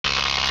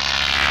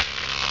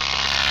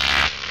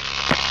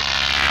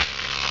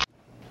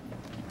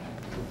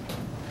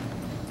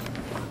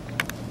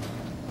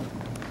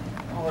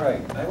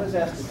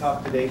was asked to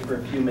talk today for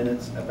a few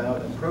minutes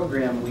about a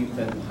program we've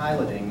been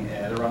piloting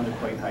at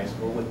Arundequoit High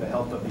School with the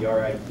help of the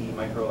RIT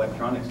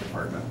Microelectronics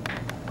Department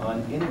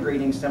on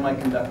integrating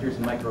semiconductors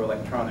and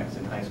microelectronics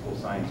in high school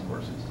science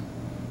courses.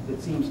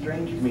 It seems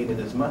strange to me that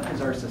as much as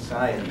our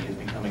society is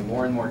becoming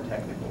more and more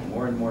technical,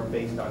 more and more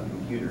based on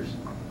computers,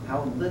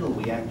 how little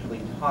we actually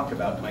talk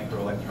about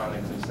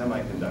microelectronics and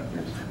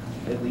semiconductors,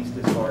 at least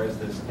as far as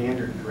the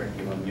standard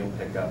curriculum you'll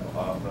pick up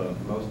off of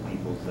most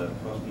people's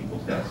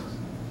desks.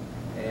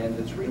 And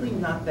it's really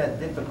not that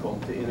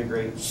difficult to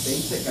integrate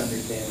basic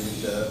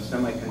understandings of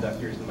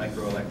semiconductors and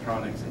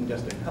microelectronics in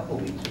just a couple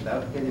weeks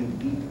without getting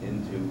deep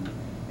into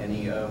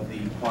any of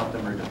the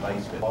quantum or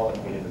device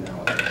qualitative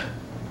analysis.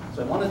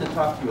 So I wanted to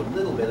talk to you a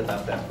little bit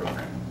about that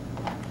program.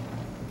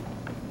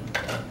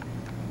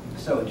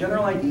 So a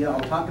general idea, I'll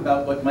talk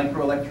about what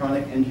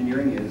microelectronic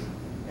engineering is,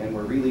 and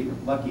we're really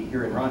lucky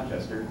here in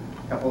Rochester.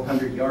 A couple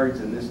hundred yards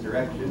in this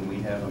direction,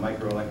 we have a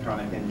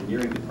microelectronic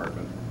engineering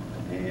department,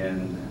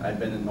 and I've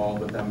been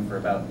involved with them for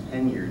about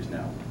 10 years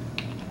now.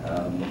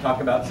 We'll talk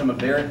about some of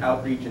their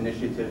outreach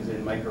initiatives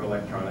in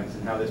microelectronics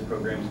and how this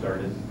program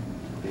started.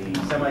 The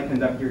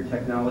Semiconductor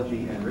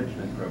Technology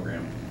Enrichment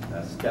Program,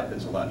 STEP,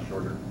 it's a lot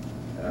shorter,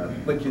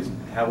 which is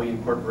how we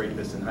incorporate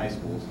this in high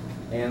schools,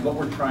 and what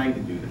we're trying to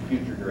do, the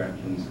future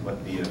directions,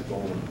 what the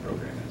goal of the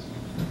program is.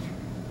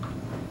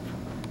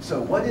 So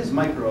what is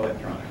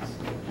microelectronics?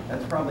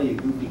 That's probably a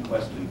goofy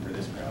question for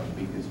this crowd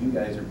because you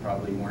guys are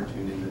probably more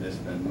tuned into this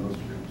than most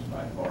groups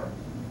by far.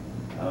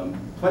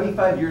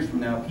 25 years from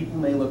now, people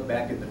may look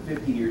back at the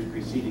 50 years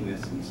preceding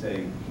this and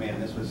say,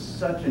 man, this was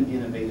such an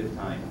innovative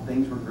time.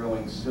 Things were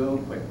growing so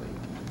quickly.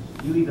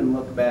 You even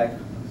look back,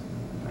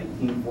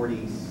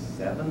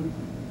 1947,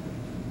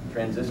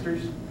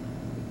 transistors.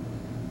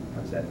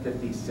 What's that,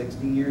 50,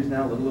 60 years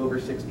now, a little over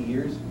 60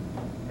 years?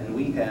 And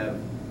we have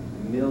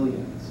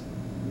millions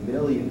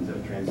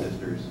of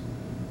transistors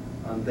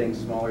on things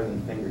smaller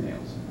than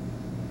fingernails.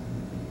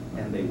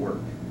 And they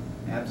work.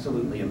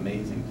 Absolutely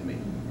amazing to me.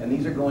 And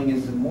these are going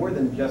into more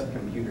than just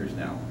computers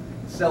now.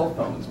 Cell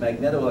phones,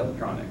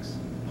 magnetoelectronics,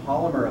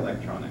 polymer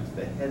electronics,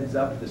 the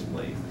heads-up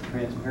displays, the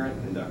transparent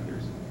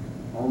conductors.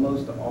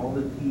 Almost all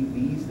the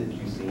TVs that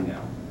you see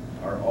now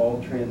are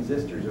all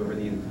transistors over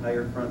the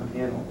entire front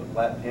panel, the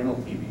flat panel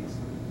TVs,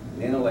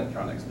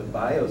 nanoelectronics, the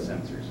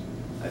biosensors.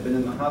 I've been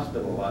in the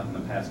hospital a lot in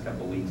the past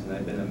couple weeks, and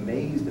I've been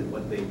amazed at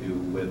what they do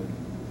with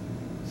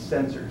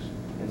sensors.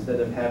 Instead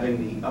of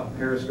having the up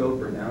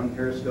periscope or down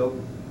periscope,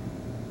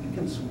 you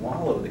can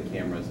swallow the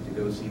cameras to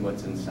go see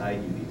what's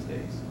inside you these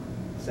days.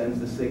 It sends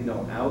the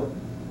signal out,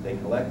 they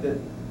collect it,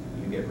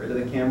 you get rid of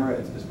the camera,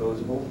 it's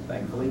disposable,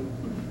 thankfully,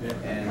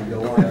 and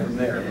go on from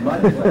there.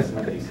 Much less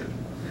invasive.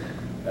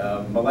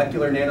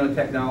 Molecular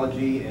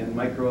nanotechnology and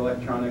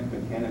microelectronic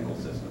mechanical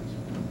systems.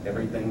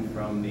 Everything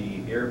from the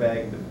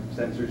airbag, the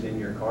sensors in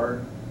your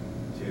car,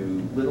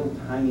 to little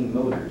tiny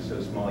motors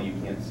so small you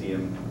can't see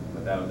them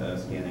without a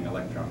scanning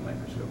electron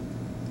microscope.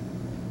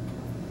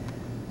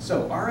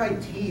 So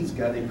RIT's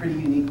got a pretty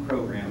unique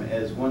program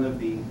as one of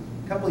the,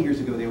 a couple of years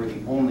ago they were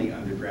the only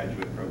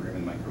undergraduate program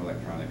in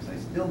microelectronics. I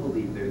still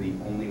believe they're the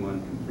only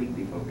one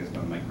completely focused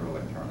on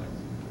microelectronics.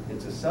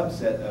 It's a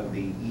subset of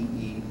the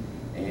EE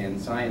and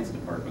science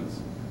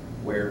departments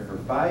where for a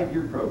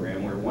 5-year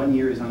program where 1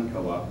 year is on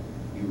co-op,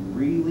 you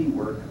really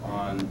work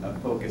on a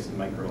focus in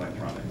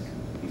microelectronics.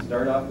 You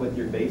start off with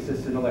your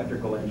basis in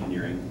electrical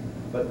engineering,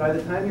 but by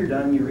the time you're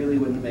done, you really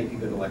wouldn't make a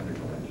good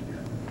electrical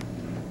engineer.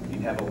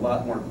 You'd have a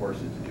lot more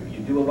courses to do. You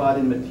do a lot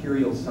in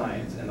material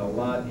science and a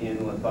lot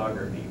in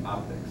lithography,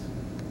 optics,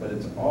 but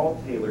it's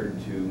all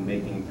tailored to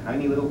making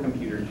tiny little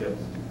computer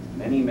chips,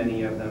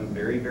 many of them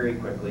very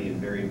quickly and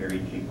very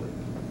cheaply.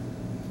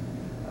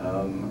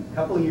 A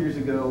couple years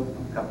ago,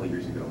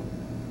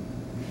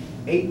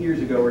 8 years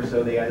ago or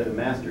so, they added a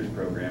master's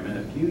program, and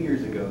a few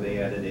years ago, they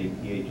added a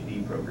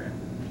PhD program.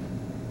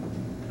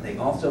 They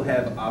also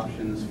have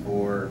options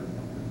for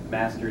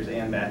master's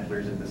and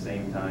bachelor's at the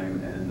same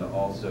time, and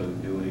also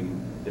doing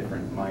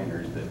different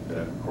minors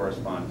that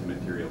correspond to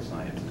material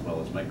science as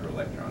well as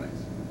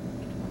microelectronics.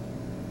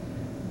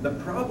 The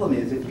problem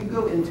is, if you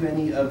go into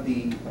any of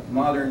the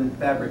modern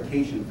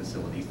fabrication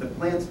facilities, the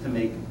plants to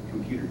make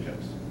computer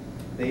chips,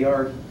 they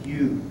are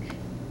huge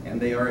and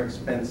they are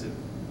expensive.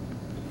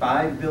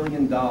 $5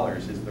 billion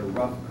is the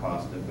rough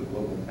cost of the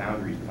global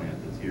foundries plant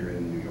that's here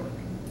in New York.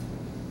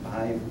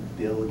 $5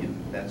 billion,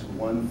 that's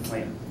one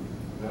plant.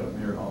 Is that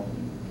near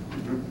Albany?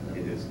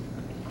 It is.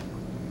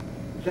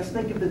 Just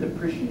think of the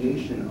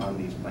depreciation on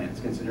these plants,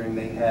 considering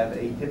they have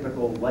a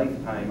typical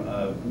lifetime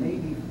of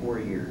maybe 4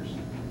 years.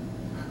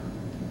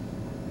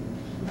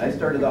 I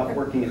started off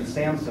working at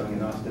Samsung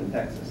in Austin,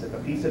 Texas. If a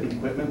piece of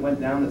equipment went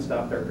down that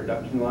stopped our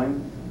production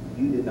line,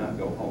 you did not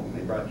go home.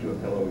 They brought you a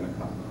pillow and a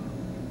cup.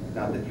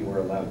 Not that you were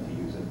allowed to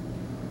use it.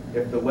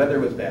 If the weather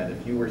was bad,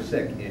 if you were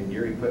sick and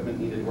your equipment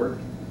needed work,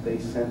 they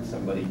sent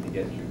somebody to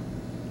get you.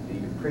 The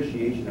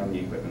depreciation on the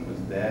equipment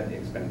was that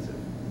expensive.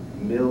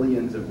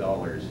 Millions of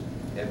dollars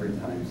every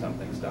time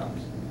something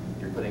stops.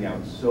 You're putting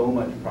out so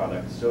much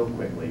product so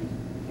quickly,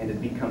 you and it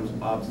becomes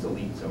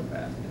obsolete so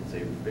fast. It's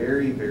a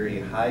very, very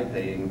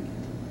high-paying,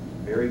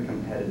 very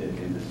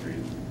competitive industry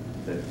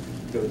that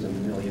goes a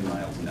million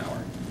miles an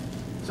hour.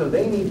 So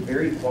they need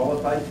very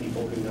qualified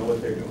people who know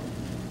what they're doing.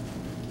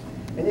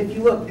 And if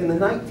you look in the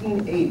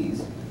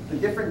 1980s, the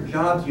different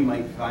jobs you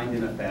might find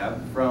in a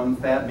fab, from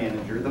fab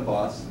manager, the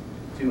boss,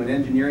 to an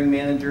engineering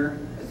manager,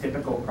 a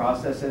typical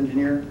process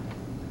engineer,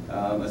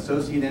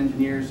 associate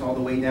engineers, all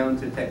the way down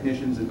to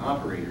technicians and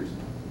operators.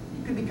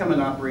 You could become an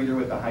operator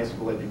with a high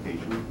school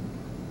education.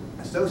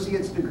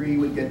 Associate's degree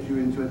would get you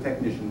into a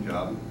technician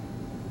job.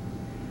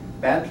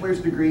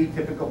 Bachelor's degree,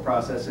 typical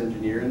process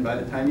engineer, and by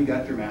the time you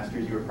got your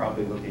master's, you were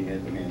probably looking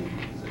at the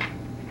management position.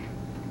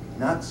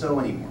 Not so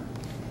anymore.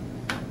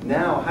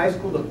 Now, high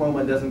school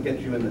diploma doesn't get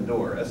you in the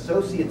door.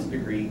 Associate's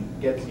degree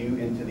gets you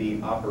into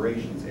the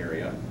operations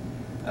area.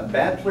 A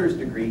bachelor's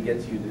degree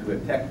gets you to a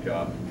tech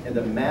job, and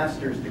a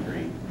master's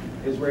degree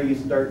is where you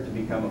start to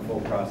become a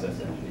full process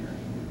engineer.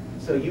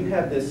 So you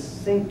have this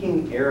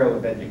sinking arrow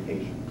of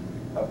education,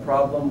 a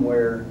problem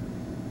where,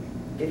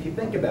 if you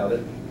think about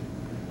it,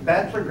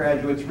 bachelor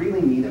graduates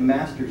really need a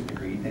master's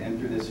degree to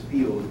enter this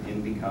field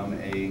and become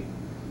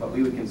what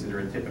we would consider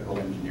a typical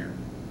engineer,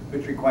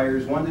 which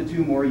requires 1 to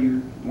 2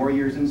 more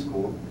years in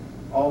school,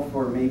 all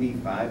for maybe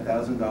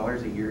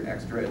 $5,000 a year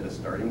extra at the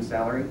starting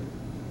salary.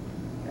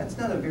 That's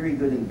not a very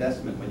good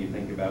investment when you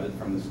think about it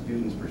from the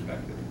student's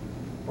perspective.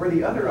 Or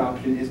the other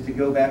option is to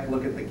go back,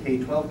 look at the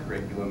K-12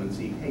 curriculum and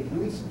see, hey, can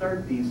we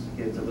start these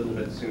kids a little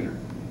bit sooner?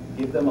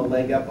 Give them a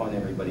leg up on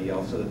everybody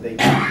else so that they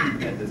can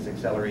compete at this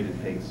accelerated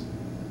pace.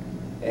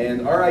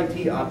 And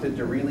RIT opted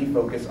to really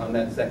focus on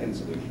that second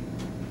solution.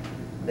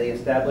 They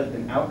established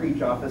an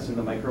outreach office in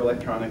the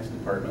microelectronics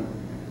department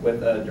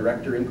with a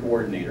director and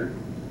coordinator.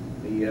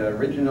 The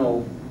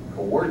original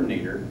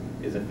coordinator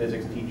is a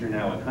physics teacher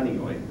now at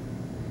Honeywell.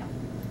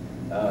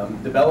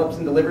 Develops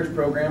and delivers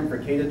program for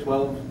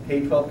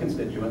K-12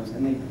 constituents,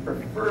 and they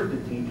prefer to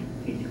teach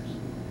teachers.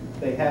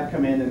 They have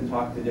come in and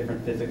talked to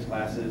different physics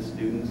classes,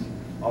 students,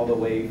 all the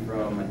way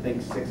from, I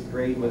think, 6th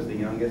grade was the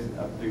youngest,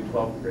 up through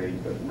 12th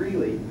grade. But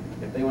really,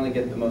 if they want to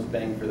get the most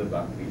bang for the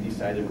buck, we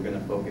decided we're going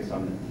to focus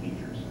on the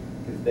teachers,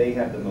 because they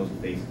have the most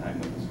face time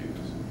with the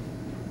students.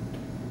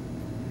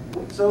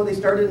 So they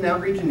started an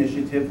outreach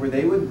initiative where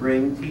they would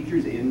bring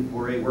teachers in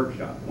for a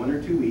workshop, 1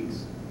 or 2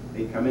 weeks.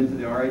 They'd come into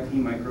the RIT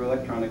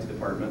microelectronics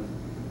department,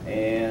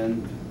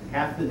 and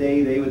half the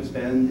day they would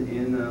spend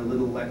in a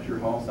little lecture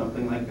hall,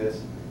 something like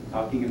this,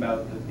 talking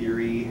about the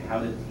theory, how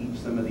to teach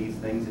some of these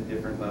things at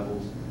different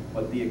levels,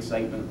 what the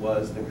excitement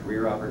was, the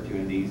career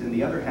opportunities, and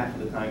the other half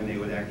of the time they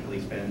would actually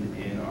spend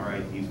in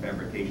RIT's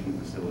fabrication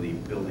facility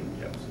building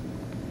chips.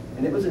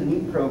 And it was a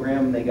neat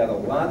program, and they got a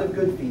lot of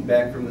good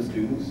feedback from the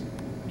students.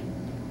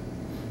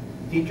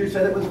 Teachers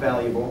said it was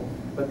valuable,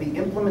 but the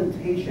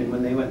implementation,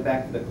 when they went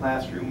back to the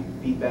classroom,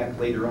 feedback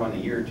later on, a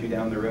year or 2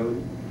 down the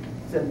road,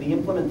 said the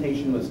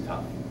implementation was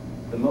tough.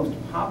 The most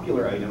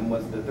popular item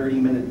was the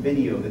 30-minute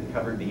video that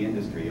covered the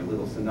industry, a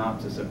little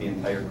synopsis of the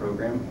entire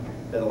program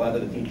that a lot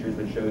of the teachers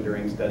would show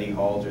during study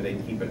halls, or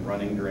they'd keep it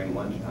running during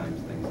lunchtimes,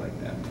 things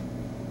like that.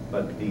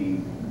 But the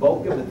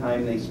bulk of the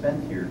time they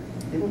spent here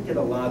didn't get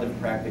a lot of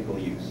practical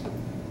use.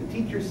 The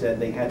teachers said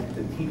they had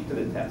to teach to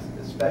the test,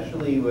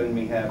 especially when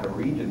we have a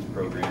Regents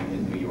program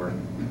in New York,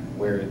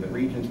 where the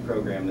Regents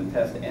program, the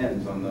test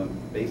ends on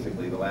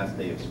basically the last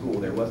day of school.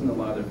 There wasn't a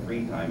lot of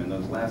free time in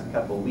those last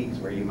couple of weeks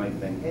where you might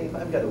think, hey, if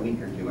I've got a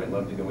week or 2, I'd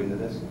love to go into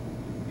this.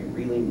 You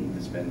really need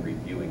to spend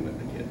reviewing with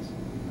the kids.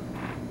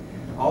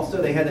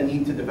 Also, they had a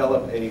need to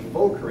develop a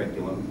full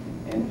curriculum,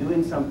 and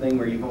doing something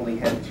where you've only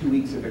had 2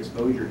 weeks of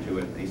exposure to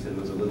it, they said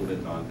was a little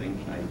bit daunting.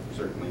 I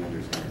certainly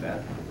understand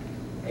that.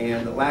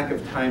 And the lack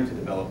of time to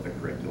develop the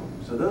curriculum.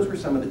 So those were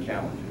some of the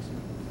challenges.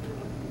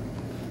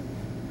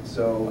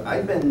 So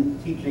I've been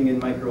teaching in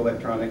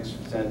microelectronics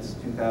since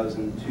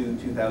 2002,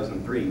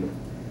 2003.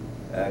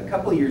 A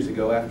couple years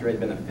ago, after I'd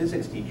been a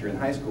physics teacher in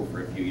high school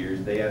for a few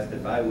years, they asked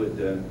if I would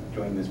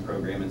join this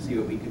program and see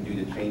what we could do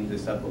to change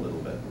this up a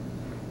little bit.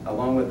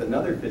 Along with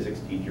another physics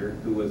teacher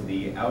who was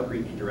the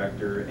outreach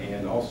director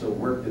and also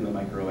worked in the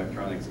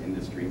microelectronics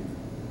industry,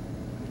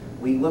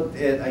 we looked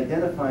at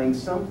identifying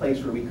some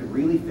place where we could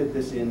really fit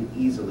this in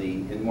easily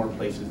in more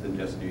places than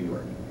just New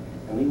York.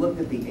 And we looked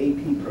at the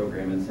AP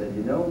program and said,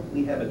 you know,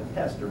 we have a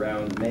test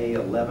around May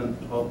 11th,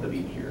 12th of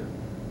each year.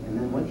 And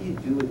then what do you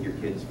do with your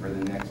kids for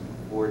the next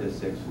 4 to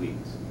 6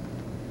 weeks?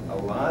 A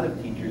lot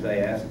of teachers, I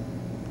asked,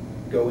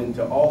 go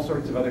into all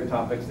sorts of other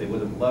topics they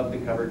would have loved to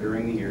cover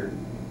during the year.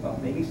 Well,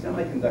 maybe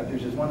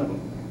semiconductors is one of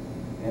them.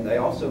 And I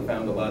also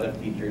found a lot of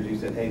teachers who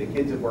said, hey, the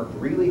kids have worked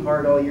really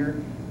hard all year.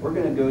 We're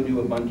going to go do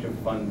a bunch of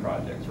fun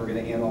projects. We're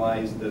going to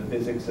analyze the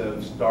physics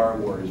of Star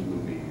Wars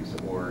movies,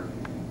 or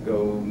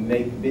go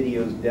make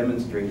videos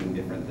demonstrating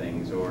different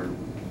things, or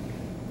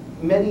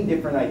many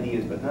different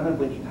ideas, but none of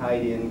which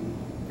tied in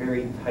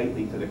very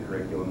tightly to the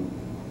curriculum,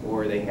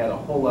 or they had a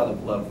whole lot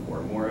of love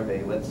for, more of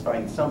a let's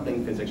find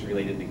something physics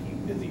related to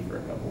keep busy for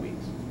a couple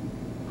weeks.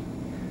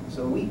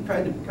 So we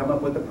tried to come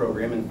up with a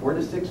program in 4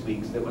 to 6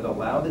 weeks that would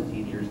allow the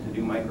teachers to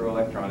do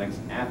microelectronics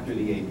after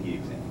the AP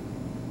exam.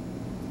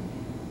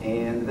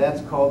 And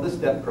that's called the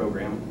STEP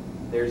program.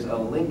 There's a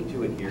link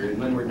to it here, and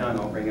when we're done,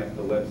 I'll bring up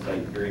the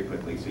website very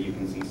quickly so you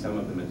can see some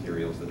of the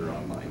materials that are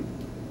online.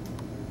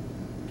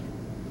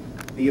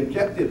 The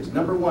objectives,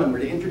 number one, were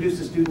to introduce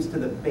the students to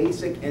the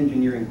basic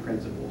engineering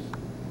principles.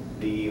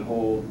 The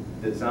whole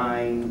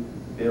design,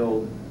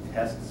 build,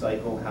 test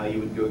cycle, how you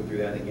would go through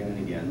that again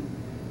and again.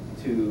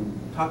 To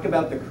talk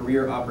about the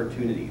career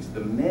opportunities,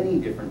 the many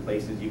different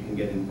places you can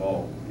get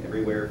involved.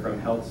 Everywhere from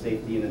health,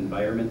 safety, and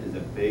environment is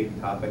a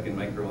big topic in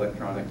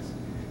microelectronics,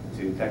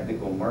 to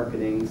technical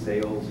marketing,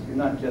 sales. You're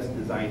not just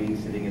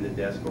designing, sitting at a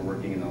desk, or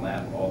working in the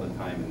lab all the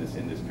time in this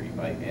industry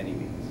by any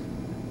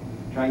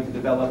means. Trying to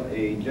develop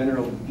a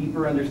general,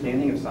 deeper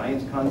understanding of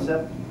science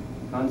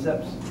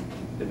concepts,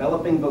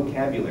 developing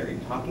vocabulary,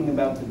 talking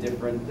about the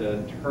different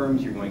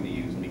terms you're going to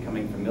use and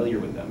becoming familiar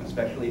with them,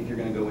 especially if you're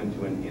going to go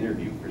into an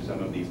interview for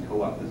some of these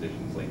co-op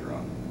positions later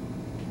on.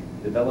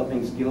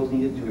 Developing skills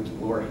needed to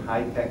explore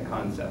high-tech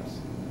concepts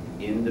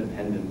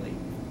independently.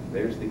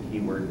 There's the key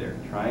word there,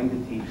 trying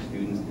to teach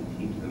students to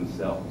teach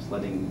themselves,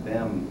 letting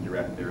them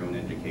direct their own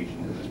education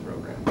in this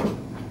program.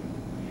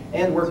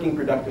 And working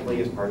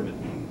productively as part of a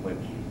team, which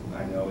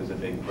I know is a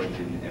big push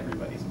in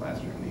everybody's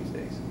classroom these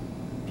days.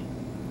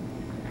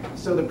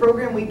 So the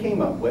program we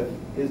came up with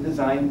is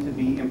designed to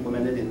be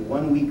implemented in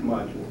 1-week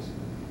modules.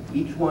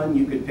 Each one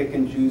you could pick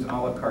and choose a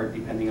la carte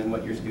depending on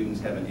what your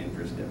students have an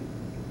interest in.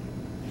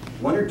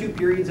 1 or 2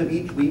 periods of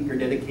each week are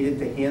dedicated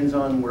to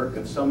hands-on work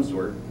of some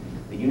sort.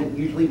 The unit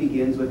usually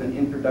begins with an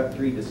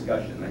introductory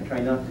discussion. I try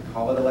not to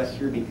call it a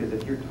lecture because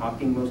if you're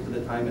talking most of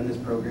the time in this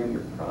program,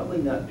 you're probably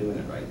not doing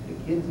it right.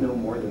 The kids know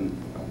more than,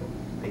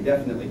 they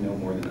definitely know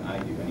more than I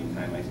do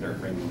anytime I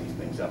start bringing these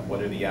things up.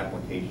 What are the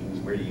applications?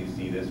 Where do you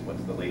see this?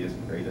 What's the latest,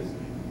 greatest?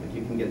 If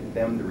you can get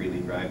them to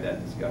really drive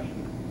that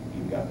discussion,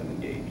 you've got them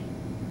engaged.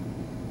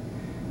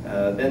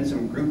 Then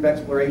some group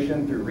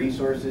exploration through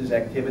resources,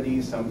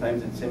 activities.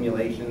 Sometimes it's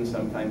simulation,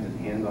 sometimes it's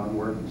hands-on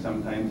work,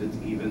 sometimes it's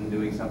even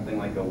doing something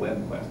like a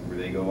web quest where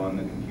they go on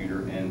the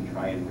computer and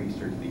try and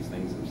research these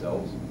things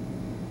themselves.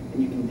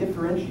 And you can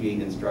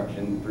differentiate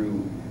instruction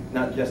through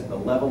not just the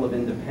level of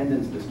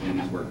independence the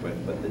students work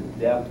with, but the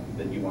depth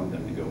that you want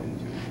them to go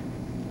into.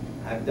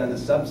 I've done a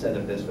subset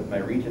of this with my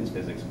Regents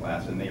physics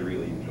class, and they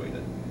really enjoyed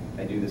it.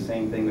 I do the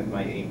same thing with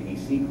my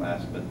APC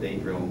class, but they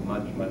drill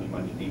much, much,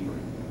 much deeper.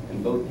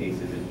 In both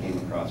cases, it came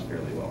across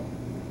fairly well.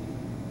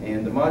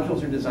 And the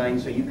modules are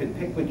designed so you can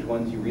pick which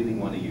ones you really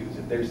want to use.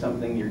 If there's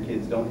something your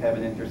kids don't have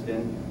an interest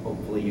in,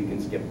 hopefully you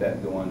can skip that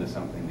and go on to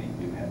something they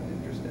do have an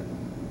interest in.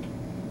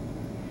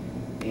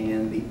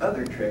 And the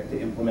other trick to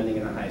implementing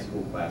in a high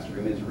school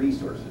classroom is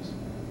resources.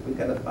 We've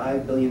got a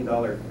 $5 billion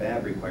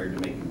fab required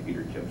to make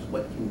computer chips.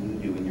 What can you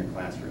do in your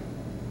classroom?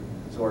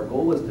 So our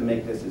goal is to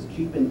make this as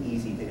cheap and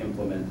easy to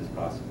implement as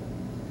possible.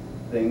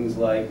 Things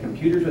like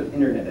computers with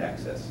internet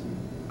access.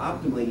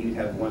 Optimally, you'd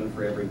have one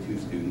for every 2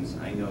 students.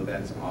 I know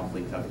that's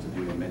awfully tough to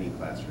do in many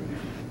classrooms,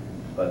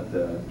 but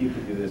you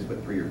could do this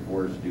with 3 or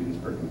 4 students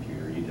per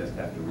computer. You just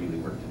have to really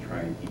work to try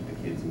and keep the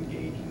kids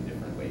engaged in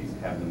different ways,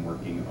 have them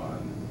working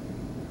on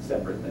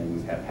separate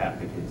things, have half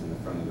the kids in the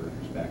front of the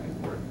room back and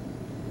forth.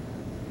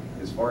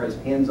 As far as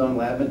hands-on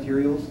lab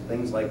materials,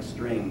 things like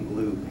string,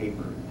 glue,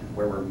 paper,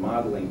 where we're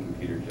modeling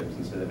computer chips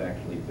instead of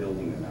actually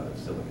building them out of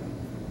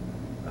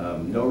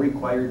silicon. No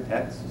required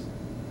texts.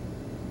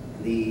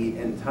 The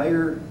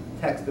entire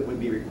text that would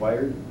be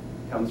required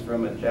comes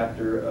from a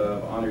chapter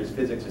of Honors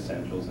Physics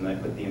Essentials, and I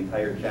put the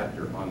entire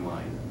chapter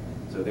online.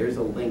 So there's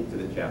a link to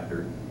the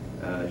chapter,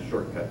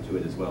 shortcut to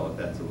it as well, if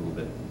that's a little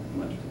bit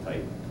much to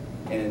type.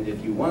 And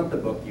if you want the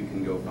book, you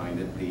can go find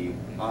it. The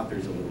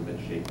author's a little bit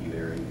shaky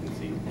there, you can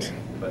see,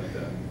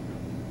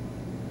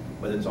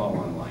 but it's all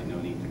online, no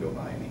need to go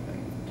buy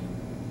anything.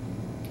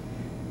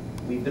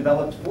 We've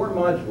developed 4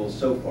 modules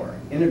so far.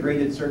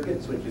 Integrated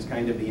circuits, which is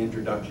kind of the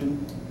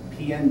introduction.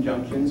 PN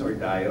junctions or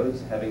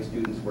diodes, having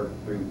students work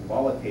through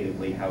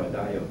qualitatively how a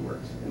diode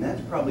works. And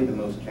that's probably the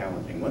most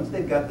challenging. Once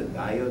they've got the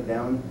diode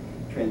down,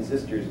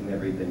 transistors and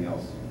everything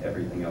else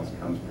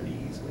comes pretty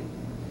easily.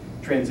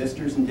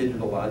 Transistors and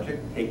digital logic,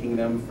 taking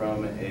them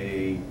from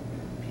a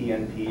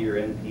PNP or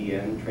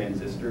NPN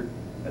transistor,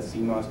 a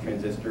CMOS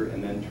transistor,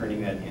 and then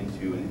turning that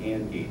into an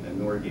AND gate, a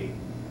NOR gate,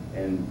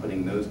 and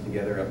putting those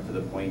together up to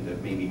the point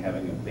of maybe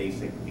having a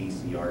basic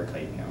VCR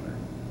type counter.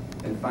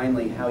 And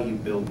finally, how you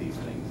build these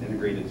things,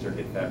 integrated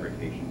circuit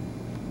fabrication.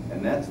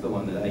 And that's the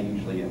one that I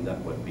usually end up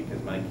with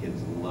because my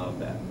kids love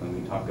that. When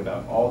we talk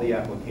about all the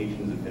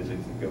applications of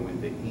physics that go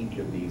into each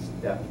of these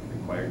steps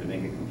required to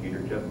make a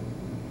computer chip,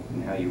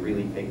 and how you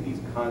really take these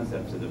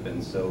concepts that have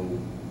been so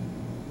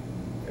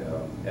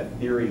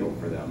ethereal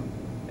for them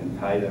and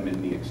tie them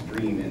in the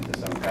extreme into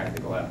some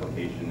practical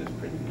application is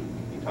pretty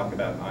neat. You talk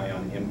about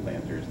ion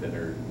implanters that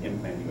are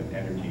implanting with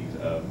energies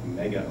of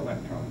mega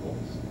electron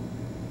volts.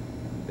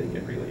 They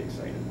get really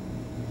excited.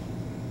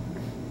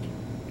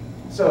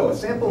 So a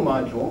sample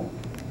module,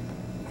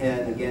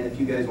 and again, if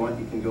you guys want,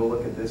 you can go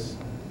look at this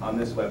on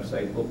this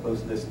website. We'll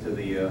post this to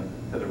the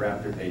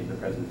Raptor page, the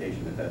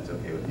presentation, if that's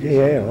okay with you.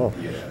 Yeah.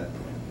 Yeah.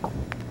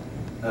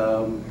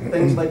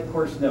 Things like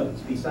course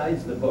notes.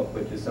 Besides the book,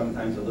 which is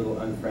sometimes a little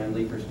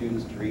unfriendly for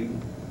students to read,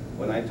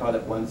 when I taught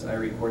it once, I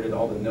recorded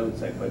all the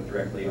notes I put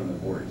directly on the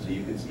board, so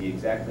you could see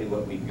exactly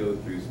what we go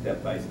through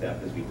step by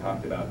step as we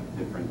talked about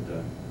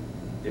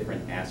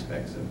different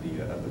aspects of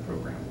the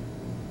program.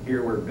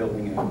 Here we're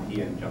building an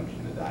NPN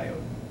junction, a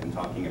diode, and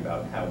talking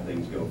about how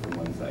things go from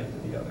one side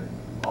to the other,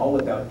 all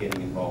without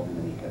getting involved in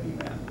any heavy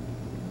math.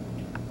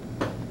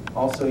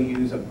 Also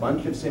use a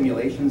bunch of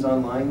simulations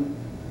online.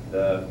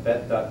 The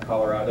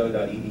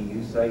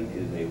vet.colorado.edu site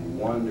is a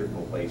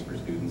wonderful place for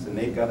students, and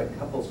they've got a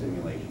couple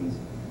simulations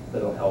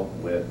that'll help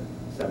with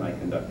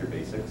semiconductor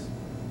basics.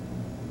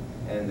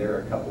 And there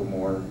are a couple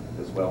more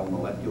as well,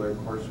 molecular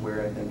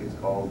courseware, I think it's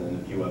called,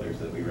 and a few others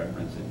that we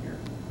reference in here.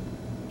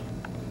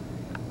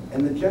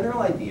 And the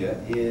general idea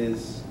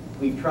is,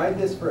 we've tried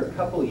this for a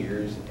couple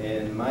years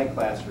in my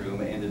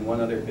classroom and in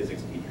one other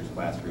physics teacher's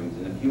classrooms,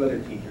 and a few other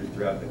teachers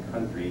throughout the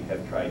country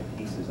have tried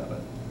pieces of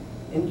it.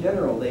 In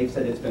general, they've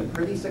said it's been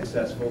pretty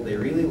successful, they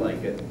really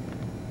like it,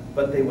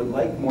 but they would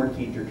like more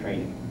teacher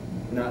training.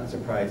 Not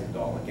surprised at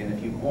all. Again,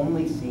 if you've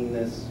only seen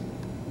this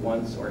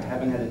once or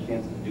haven't had a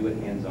chance to do it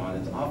hands-on,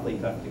 it's awfully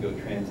tough to go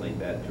translate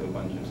that to a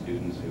bunch of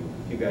students who,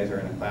 if you guys are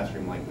in a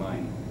classroom like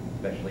mine,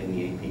 especially in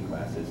the AP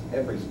classes,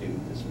 every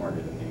student is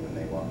smarter than me when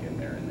they walk in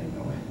there and they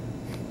know it.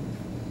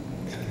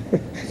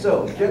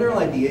 So, general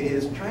idea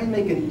is try and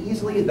make an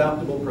easily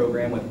adoptable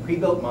program with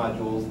pre-built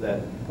modules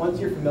that, once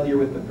you're familiar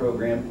with the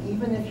program,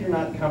 even if you're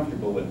not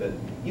comfortable with it,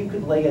 you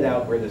could lay it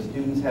out where the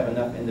students have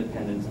enough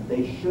independence that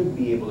they should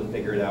be able to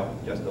figure it out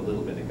with just a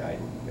little bit of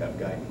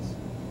guidance.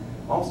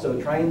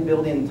 Also, try and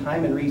build in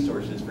time and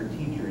resources for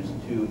teachers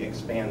to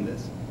expand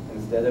this.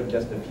 Instead of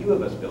just a few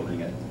of us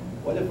building it,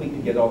 what if we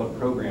could get all the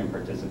program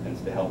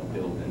participants to help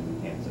build and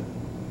enhance it?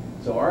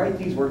 So RIT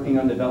is working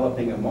on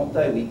developing a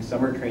multi-week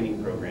summer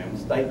training program,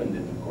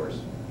 stipended of course,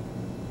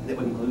 that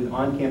would include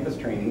on-campus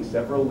training,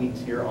 several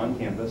weeks here on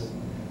campus,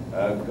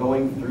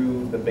 going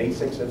through the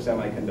basics of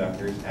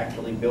semiconductors,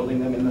 actually building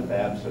them in the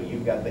fab so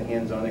you've got the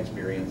hands-on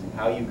experience of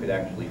how you could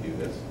actually do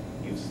this.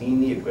 You've seen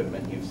the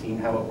equipment, you've seen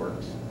how it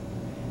works.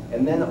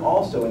 And then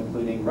also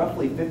including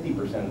roughly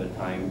 50% of the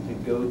time to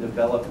go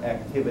develop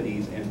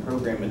activities and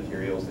program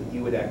materials that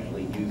you would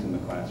actually use in the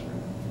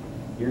classroom.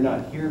 You're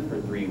not here for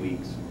 3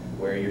 weeks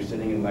where you're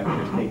sitting in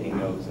lectures taking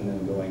notes and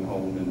then going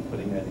home and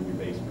putting that in your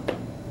basement.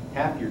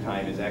 Half your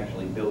time is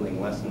actually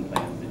building lesson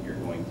plans that you're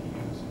going to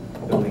use,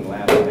 building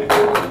lab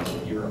activities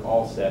that you're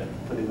all set,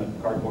 put in a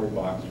cardboard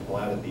box, pull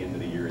out at the end of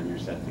the year, and you're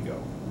set to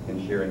go,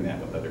 and sharing that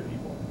with other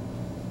people.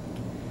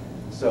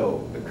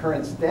 So the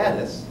current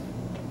status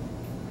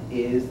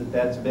is that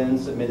that's been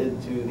submitted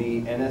to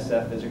the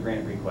NSF as a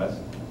grant request.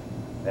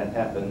 That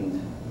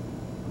happened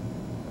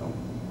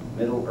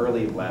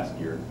early of last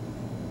year.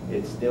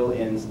 It's still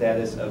in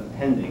status of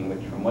pending,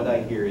 which from what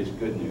I hear is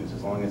good news.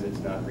 As long as it's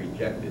not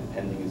rejected,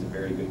 pending is a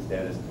very good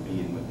status to be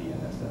in with the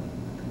NSF,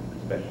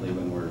 especially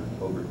when we're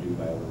overdue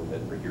by a little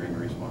bit for hearing a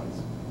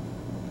response.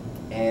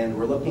 And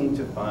we're looking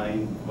to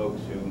find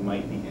folks who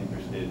might be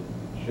interested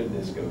should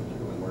this go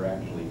through, and we're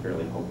actually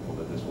fairly hopeful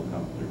that this will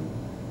come through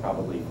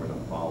probably for the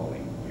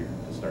following year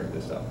to start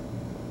this up.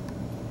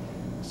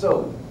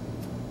 So,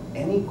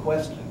 any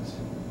questions?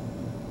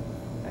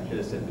 I should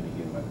have said to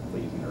begin with,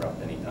 please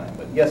interrupt any time,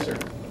 but yes, sir.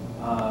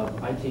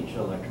 I teach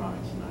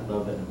electronics and I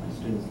love it and my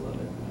students love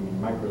it. I mean,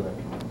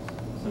 microelectronics,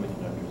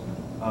 semiconductors.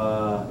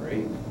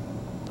 Great.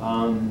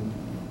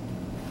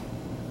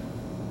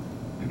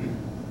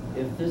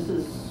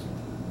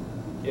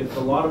 If a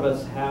lot of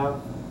us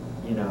have,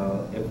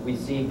 if we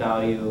see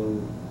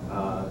value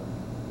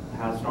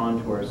passed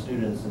on to our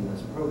students in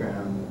this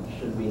program,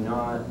 should we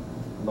not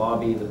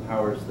lobby the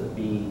powers that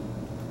be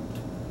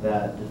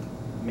that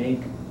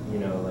make,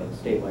 like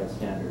statewide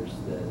standards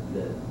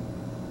that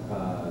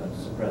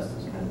suppress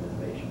this kind of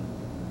innovation?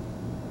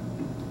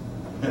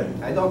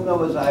 I don't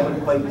know as I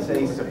would quite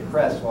say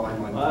suppress while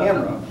I'm on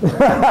camera.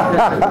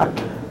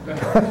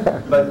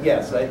 But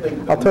yes, I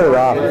think I'll turn it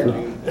off.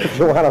 If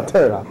you want, I'll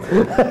turn it off.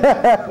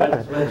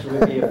 What should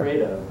we be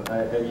afraid of?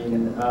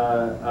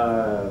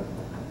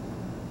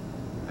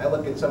 I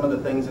look at some of the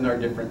things in our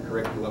different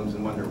curriculums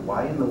and wonder,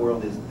 why in the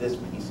world is this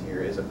piece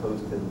here as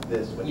opposed to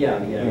this when you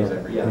use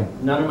every day?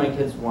 None of my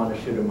kids want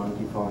to shoot a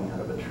monkey falling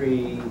out of a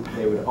tree.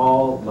 They would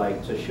all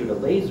like to shoot a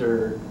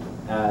laser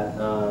at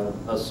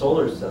a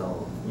solar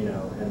cell,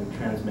 and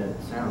transmit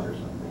sound or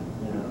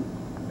something,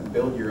 And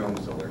build your own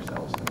solar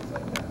cells, things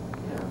like that.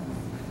 Yeah.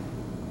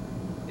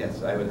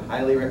 Yes, I would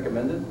highly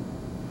recommend it.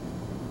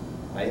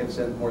 I have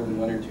sent more than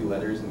 1 or 2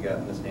 letters and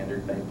gotten the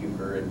standard thank you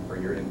for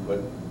your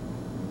input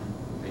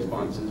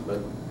responses, but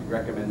we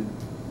recommend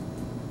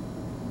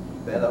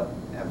keep that up,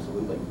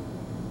 absolutely.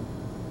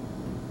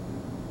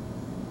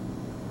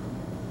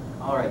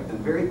 All right, then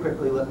very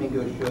quickly, let me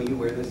go show you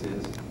where this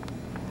is.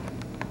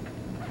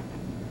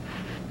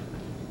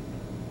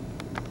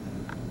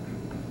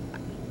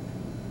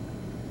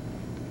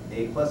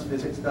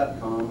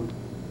 aplusphysics.com,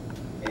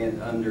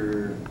 and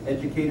under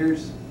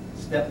Educators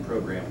STEP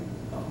Program,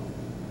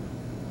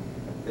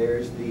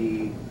 there's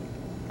the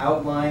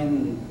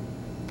outline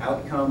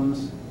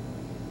outcomes,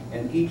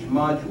 and each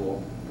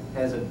module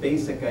has a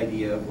basic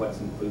idea of what's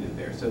included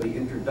there. So the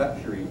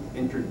introductory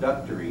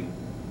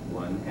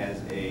one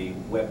has a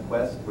web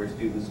quest where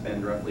students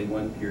spend roughly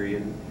one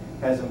period,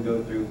 has them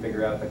go through,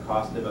 figure out the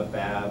cost of a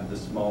fab, the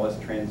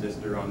smallest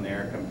transistor on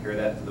there, compare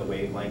that to the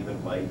wavelength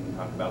of light, and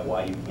talk about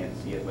why you can't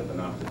see it with an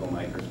optical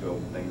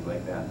microscope, things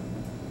like that.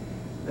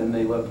 Then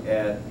they look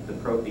at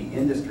the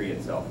industry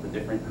itself, the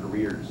different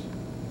careers.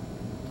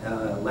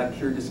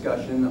 Lecture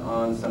discussion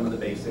on some of the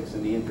basics,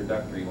 and the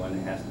introductory one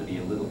has to be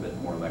a little bit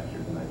more lecture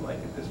than I'd like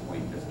at this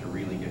point, just to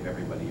really give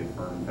everybody a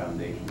firm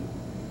foundation.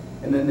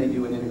 And then they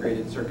do an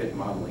integrated circuit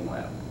modeling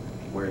lab,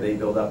 where they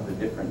build up the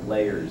different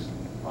layers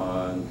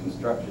on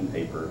construction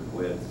paper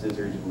with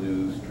scissors,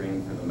 glue,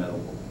 string for the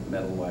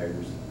metal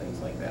wires, things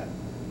like that.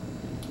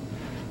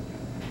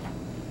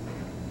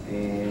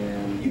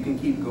 And you can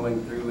keep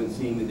going through and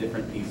seeing the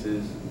different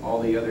pieces.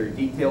 All the other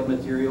detailed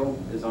material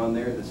is on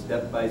there, the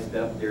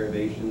step-by-step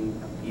derivation,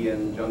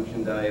 PN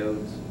junction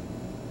diodes,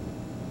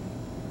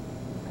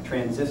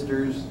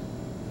 transistors,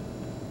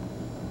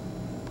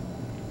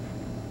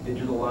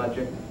 digital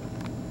logic,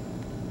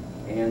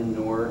 and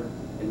NOR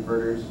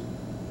inverters,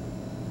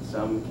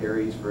 some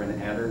carries for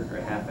an adder, or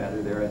a half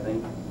adder there, I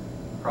think.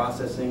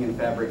 Processing and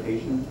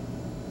fabrication,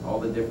 all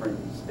the different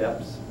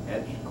steps,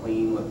 etch,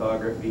 clean,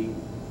 lithography,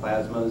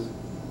 plasmas,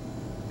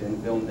 thin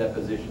film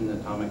deposition,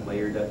 atomic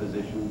layer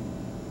deposition.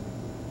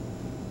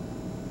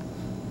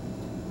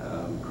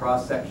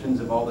 Cross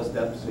sections of all the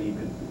steps, so you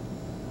could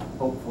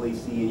hopefully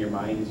see in your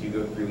mind as you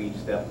go through each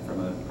step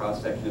from a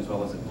cross section as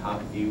well as a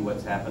top view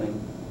what's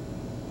happening.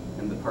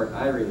 And the part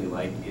I really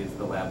like is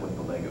the lab with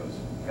the Legos.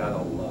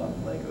 Gotta love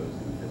Legos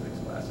in physics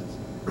classes,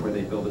 where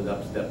they build it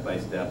up step by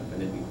step,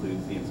 and it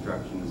includes the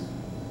instructions,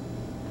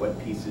 what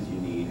pieces you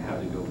need, how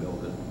to go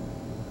build it,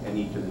 and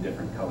each of the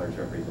different colors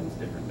represents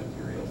different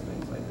materials,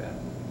 things like that.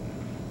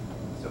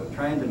 So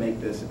trying to make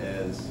this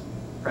as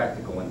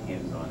practical and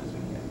hands-on as we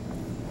can.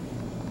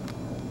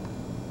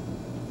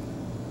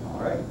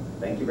 All right,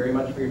 thank you very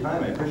much for your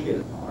time, I appreciate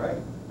it. All right,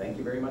 thank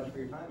you very much for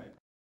your time.